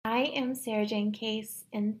am Sarah Jane Case,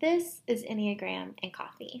 and this is Enneagram and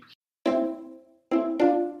Coffee.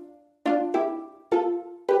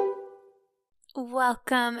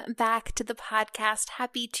 Welcome back to the podcast.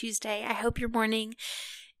 Happy Tuesday. I hope your morning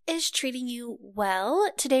is treating you well.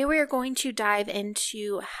 Today we are going to dive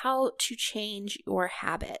into how to change your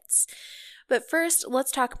habits. But first,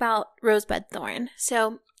 let's talk about rosebud thorn.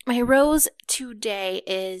 So my rose today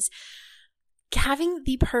is having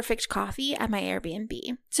the perfect coffee at my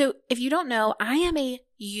Airbnb. So if you don't know, I am a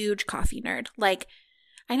huge coffee nerd. Like,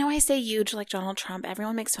 I know I say huge like Donald Trump.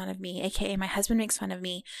 Everyone makes fun of me, aka my husband makes fun of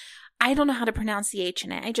me. I don't know how to pronounce the H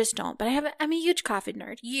in it. I just don't. But I'm a huge coffee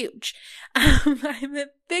nerd. Huge. I'm a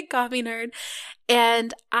big coffee nerd.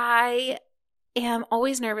 And I am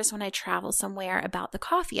always nervous when I travel somewhere about the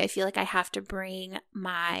coffee. I feel like I have to bring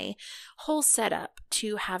my whole setup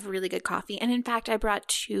to have really good coffee. And in fact, I brought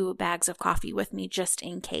 2 bags of coffee with me just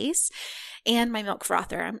in case. And my milk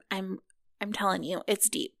frother. I'm telling you, it's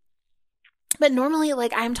deep. But normally,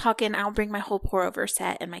 I'll bring my whole pour over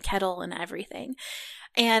set and my kettle and everything.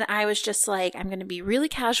 And I was just like, I'm going to be really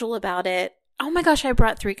casual about it. Oh my gosh, I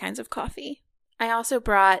brought 3 kinds of coffee. I also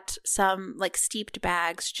brought some steeped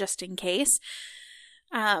bags just in case.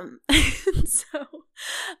 So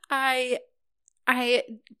I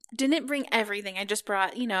didn't bring everything. I just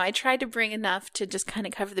brought, I tried to bring enough to just kind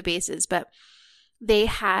of cover the bases, but they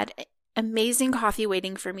had amazing coffee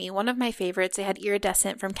waiting for me. One of my favorites, they had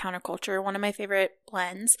Iridescent from Counterculture, one of my favorite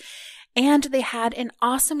blends. And they had an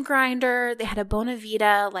awesome grinder. They had a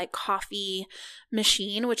Bonavita coffee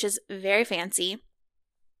machine, which is very fancy.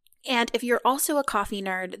 And if you're also a coffee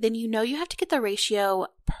nerd, then you have to get the ratio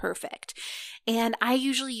perfect. And I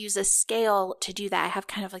usually use a scale to do that. I have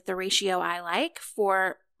kind of the ratio I like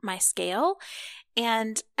for my scale.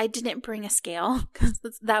 And I didn't bring a scale because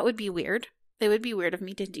that would be weird. It would be weird of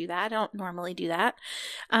me to do that. I don't normally do that.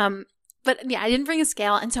 But yeah, I didn't bring a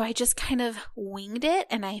scale. And so I just kind of winged it.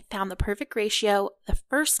 And I found the perfect ratio the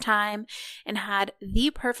first time and had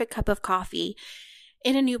the perfect cup of coffee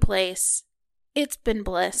in a new place. It's been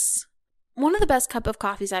bliss. One of the best cup of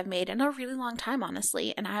coffees I've made in a really long time,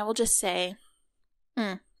 honestly. And I will just say,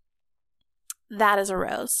 that is a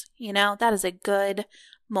rose. That is a good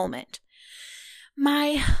moment.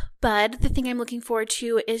 My bud, the thing I'm looking forward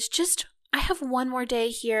to is just, I have one more day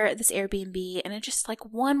here at this Airbnb, and it's just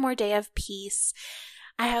one more day of peace.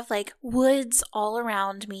 I have woods all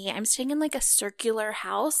around me. I'm staying in a circular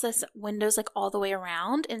house that's windows all the way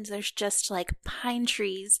around, and there's just pine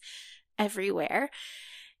trees everywhere.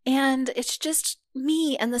 And it's just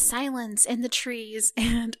me and the silence and the trees,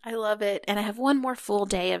 and I love it. And I have one more full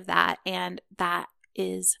day of that, and that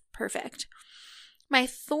is perfect. My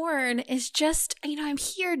thorn is just, I'm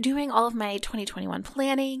here doing all of my 2021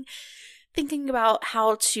 planning, thinking about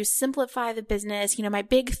how to simplify the business. My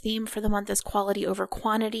big theme for the month is quality over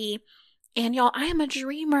quantity. And y'all, I am a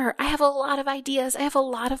dreamer. I have a lot of ideas. I have a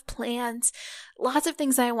lot of plans, lots of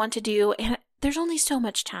things I want to do. And there's only so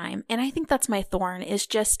much time. And I think that's my thorn, is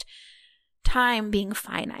just time being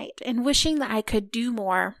finite and wishing that I could do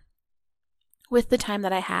more with the time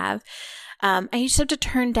that I have. I just have to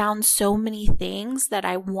turn down so many things that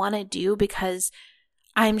I want to do because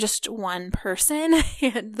I'm just one person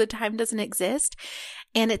and the time doesn't exist.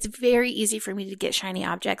 And it's very easy for me to get shiny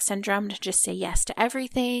object syndrome, to just say yes to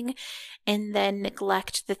everything and then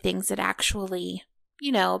neglect the things that actually,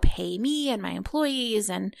 pay me and my employees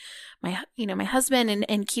and my husband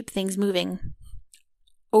and keep things moving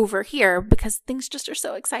over here because things just are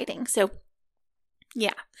so exciting. So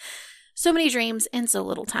yeah, so many dreams and so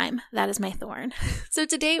little time. That is my thorn. So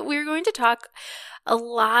today we're going to talk a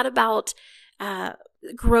lot about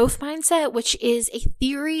growth mindset, which is a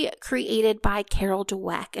theory created by Carol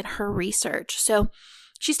Dweck and her research. So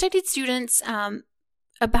she studied students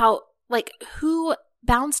about who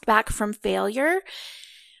bounced back from failure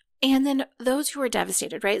and then those who were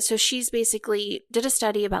devastated, right? So she's basically did a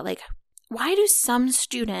study about why do some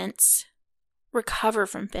students recover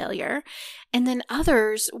from failure and then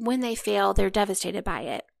others, when they fail, they're devastated by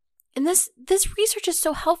it. And this research is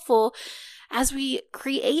so helpful as we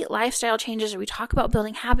create lifestyle changes or we talk about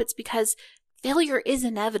building habits, because failure is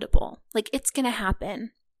inevitable. It's going to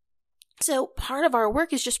happen. So part of our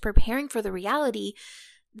work is just preparing for the reality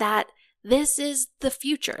that this is the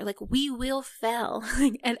future. We will fail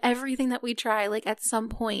at everything that we try. At some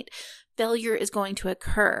point, failure is going to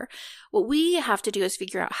occur. What we have to do is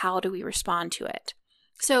figure out how do we respond to it.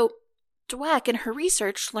 So Dweck in her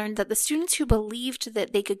research learned that the students who believed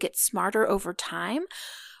that they could get smarter over time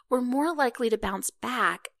were more likely to bounce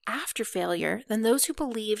back after failure than those who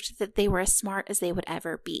believed that they were as smart as they would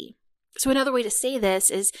ever be. So another way to say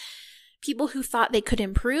this is People who thought they could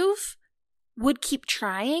improve would keep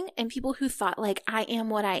trying, and people who thought like, I am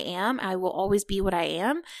what I am, I will always be what I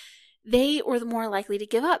am, they were the more likely to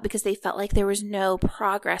give up because they felt like there was no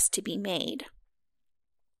progress to be made.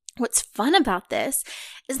 What's fun about this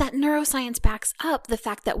is that neuroscience backs up the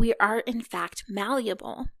fact that we are in fact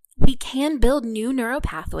malleable. We can build new neural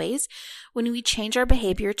pathways when we change our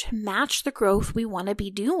behavior to match the growth we want to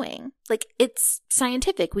be doing. Like, it's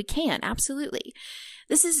scientific. We can, absolutely.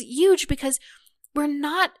 This is huge because we're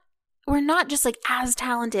not just like as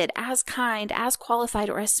talented, as kind, as qualified,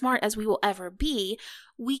 or as smart as we will ever be.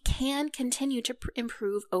 We can continue to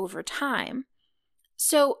improve over time.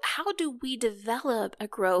 So how do we develop a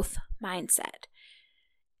growth mindset?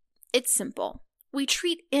 It's simple. We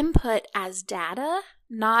treat input as data,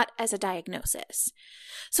 not as a diagnosis.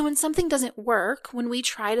 So when something doesn't work, when we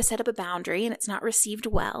try to set up a boundary and it's not received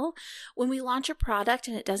well, when we launch a product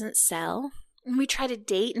and it doesn't sell, when we try to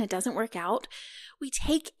date and it doesn't work out, we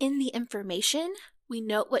take in the information, we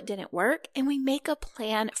note what didn't work, and we make a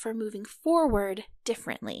plan for moving forward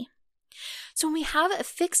differently. So when we have a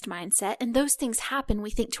fixed mindset and those things happen,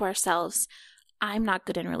 we think to ourselves, I'm not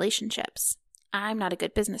good in relationships. I'm not a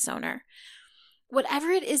good business owner.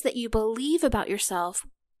 Whatever it is that you believe about yourself,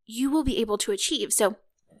 you will be able to achieve. So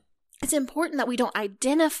it's important that we don't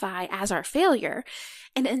identify as our failure,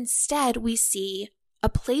 and instead we see a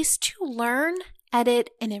place to learn, edit,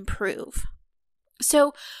 and improve.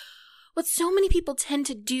 So what so many people tend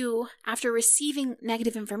to do after receiving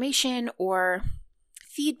negative information or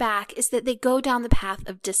feedback is that they go down the path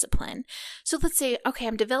of discipline. So let's say, okay,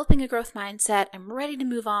 I'm developing a growth mindset. I'm ready to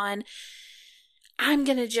move on. I'm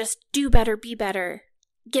going to just do better, be better,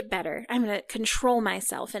 get better. I'm going to control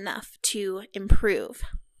myself enough to improve.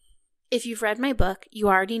 If you've read my book, you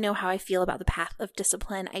already know how I feel about the path of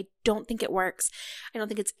discipline. I don't think it works. I don't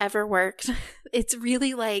think it's ever worked. It's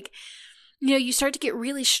really like, you start to get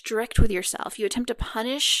really strict with yourself. You attempt to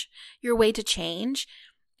punish your way to change,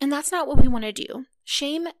 and that's not what we want to do.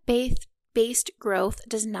 Shame-based growth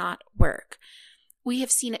does not work. We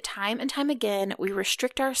have seen it time and time again. We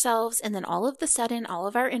restrict ourselves, and then all of a sudden, all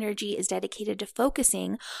of our energy is dedicated to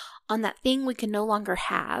focusing on that thing we can no longer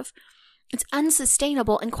have. It's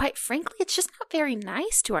unsustainable, and quite frankly, it's just not very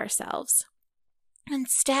nice to ourselves.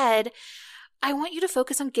 Instead, I want you to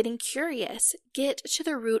focus on getting curious. Get to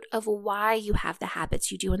the root of why you have the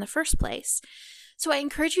habits you do in the first place. So I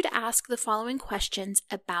encourage you to ask the following questions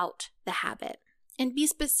about the habit and be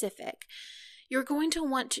specific. You're going to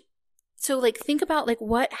want to think about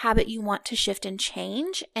what habit you want to shift and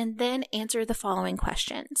change, and then answer the following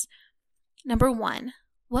questions. Number 1,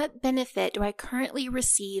 what benefit do I currently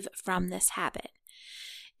receive from this habit?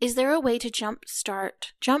 Is there a way to jump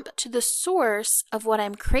to the source of what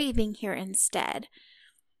I'm craving here instead?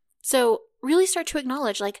 So really start to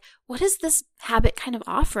acknowledge, what is this habit kind of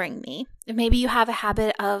offering me? Maybe you have a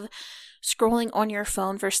habit of scrolling on your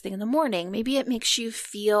phone first thing in the morning. Maybe it makes you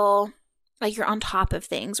feel like you're on top of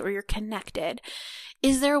things or you're connected.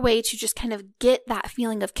 Is there a way to just kind of get that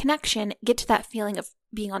feeling of connection, get to that feeling of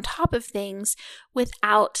being on top of things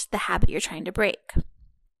without the habit you're trying to break?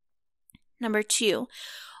 Number 2,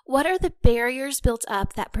 what are the barriers built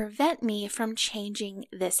up that prevent me from changing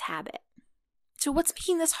this habit? So what's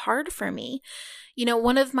making this hard for me?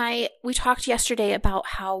 We talked yesterday about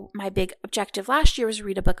how my big objective last year was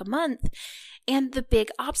read a book a month. And the big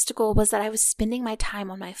obstacle was that I was spending my time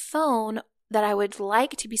on my phone that I would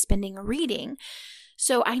like to be spending reading.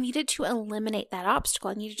 So I needed to eliminate that obstacle.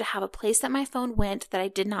 I needed to have a place that my phone went that I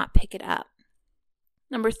did not pick it up.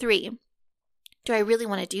 Number 3, do I really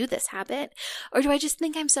want to do this habit? Or do I just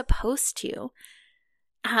think I'm supposed to?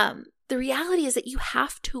 The reality is that you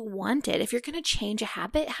have to want it. If you're going to change a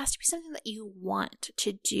habit, it has to be something that you want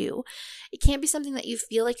to do. It can't be something that you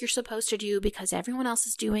feel like you're supposed to do because everyone else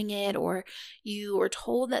is doing it, or you were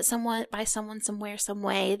told that by someone somewhere, some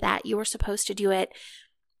way that you were supposed to do it.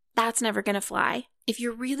 That's never going to fly. If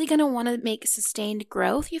you're really going to want to make sustained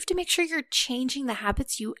growth, you have to make sure you're changing the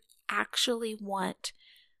habits you actually want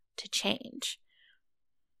to change.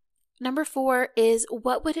 Number 4 is,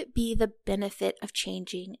 what would it be the benefit of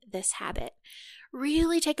changing this habit?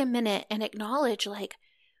 Really take a minute and acknowledge,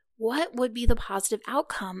 what would be the positive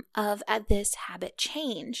outcome of this habit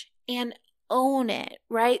change, and own it,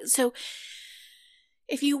 right? So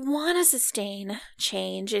if you want to sustain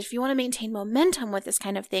change, if you want to maintain momentum with this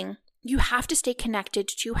kind of thing, you have to stay connected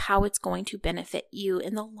to how it's going to benefit you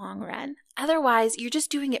in the long run. Otherwise, you're just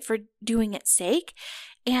doing it for doing its sake,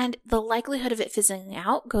 and the likelihood of it fizzling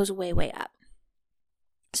out goes way, way up.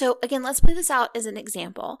 So again, let's play this out as an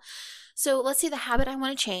example. So let's say the habit I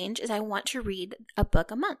want to change is I want to read a book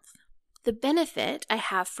a month. the benefit I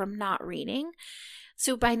have from not reading.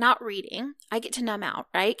 So by not reading, I get to numb out,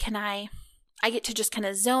 right? I get to just kind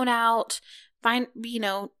of zone out,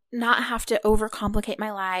 not have to overcomplicate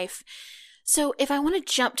my life. So if I want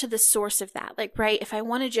to jump to the source of that, if I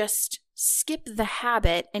want to just skip the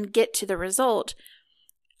habit and get to the result,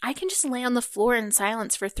 I can just lay on the floor in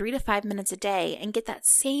silence for 3 to 5 minutes a day and get that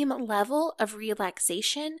same level of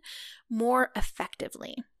relaxation more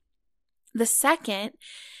effectively. The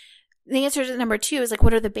answer to number 2 is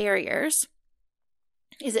what are the barriers?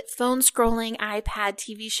 Is it phone scrolling, iPad,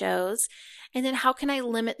 TV shows? And then how can I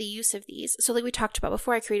limit the use of these? So like we talked about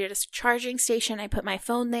before, I created a charging station. I put my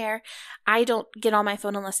phone there. I don't get on my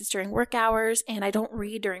phone unless it's during work hours, and I don't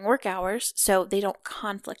read during work hours, so they don't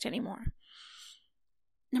conflict anymore.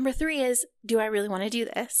 Number 3 is, do I really want to do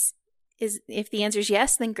this? If the answer is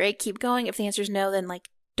yes, then great, keep going. If the answer is no, then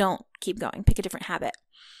don't keep going. Pick a different habit.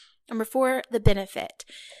 Number 4, the benefit.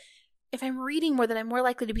 If I'm reading more, then I'm more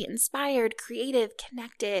likely to be inspired, creative,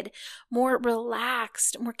 connected, more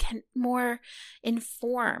relaxed, more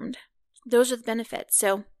informed. Those are the benefits.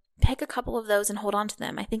 So pick a couple of those and hold on to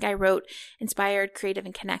them. I think I wrote inspired, creative,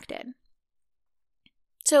 and connected.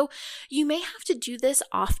 So you may have to do this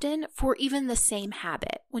often for even the same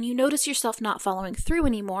habit. When you notice yourself not following through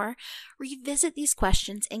anymore, revisit these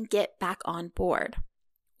questions and get back on board.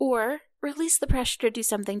 Or release the pressure to do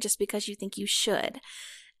something just because you think you should.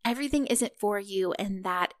 Everything isn't for you, and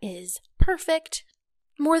that is perfect.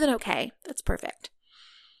 More than okay. That's perfect.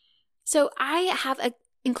 So I have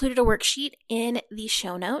included a worksheet in the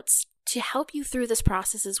show notes to help you through this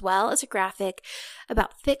process, as well as a graphic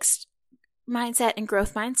about fixed mindset and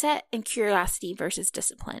growth mindset and curiosity versus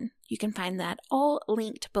discipline. You can find that all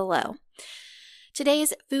linked below.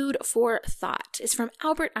 Today's food for thought is from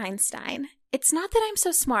Albert Einstein. It's not that I'm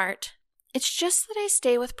so smart. It's just that I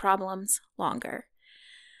stay with problems longer.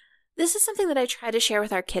 This is something that I try to share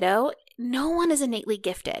with our kiddo. No one is innately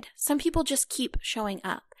gifted. Some people just keep showing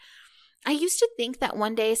up. I used to think that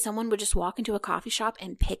one day someone would just walk into a coffee shop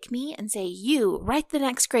and pick me and say, you, write the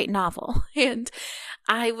next great novel. And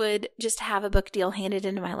I would just have a book deal handed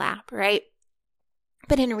into my lap, right?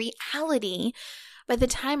 But in reality, by the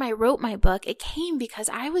time I wrote my book, it came because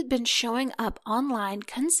I had been showing up online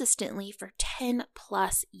consistently for 10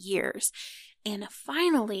 plus years. And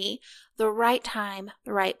finally, the right time,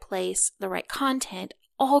 the right place, the right content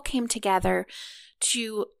all came together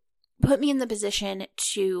to put me in the position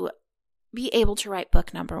to be able to write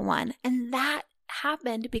book number 1. And that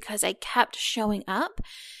happened because I kept showing up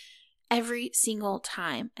every single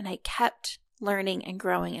time, and I kept learning and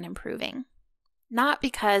growing and improving. Not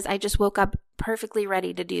because I just woke up perfectly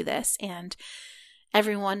ready to do this and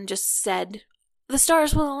everyone just said, the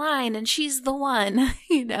stars will align and she's the one.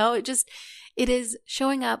 It is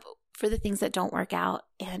showing up for the things that don't work out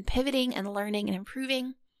and pivoting and learning and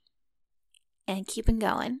improving and keeping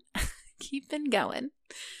going. Keeping going.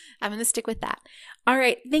 I'm going to stick with that. All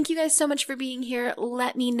right. Thank you guys so much for being here.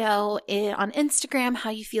 Let me know on Instagram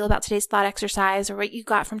how you feel about today's thought exercise or what you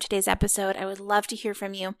got from today's episode. I would love to hear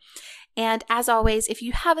from you. And as always, if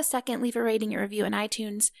you have a second, leave a rating or review in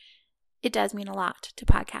iTunes. It does mean a lot to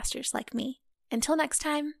podcasters like me. Until next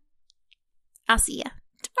time, I'll see you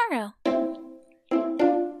tomorrow.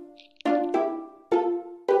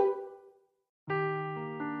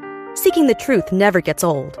 Seeking the truth never gets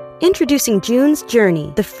old. Introducing June's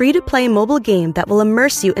Journey, the free-to-play mobile game that will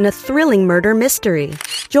immerse you in a thrilling murder mystery.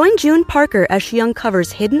 Join June Parker as she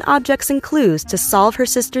uncovers hidden objects and clues to solve her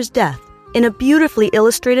sister's death in a beautifully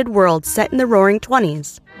illustrated world set in the Roaring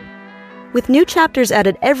 '20s. With new chapters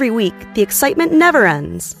added every week, the excitement never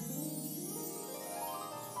ends.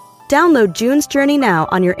 Download June's Journey now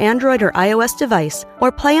on your Android or iOS device, or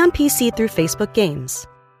play on PC through Facebook Games.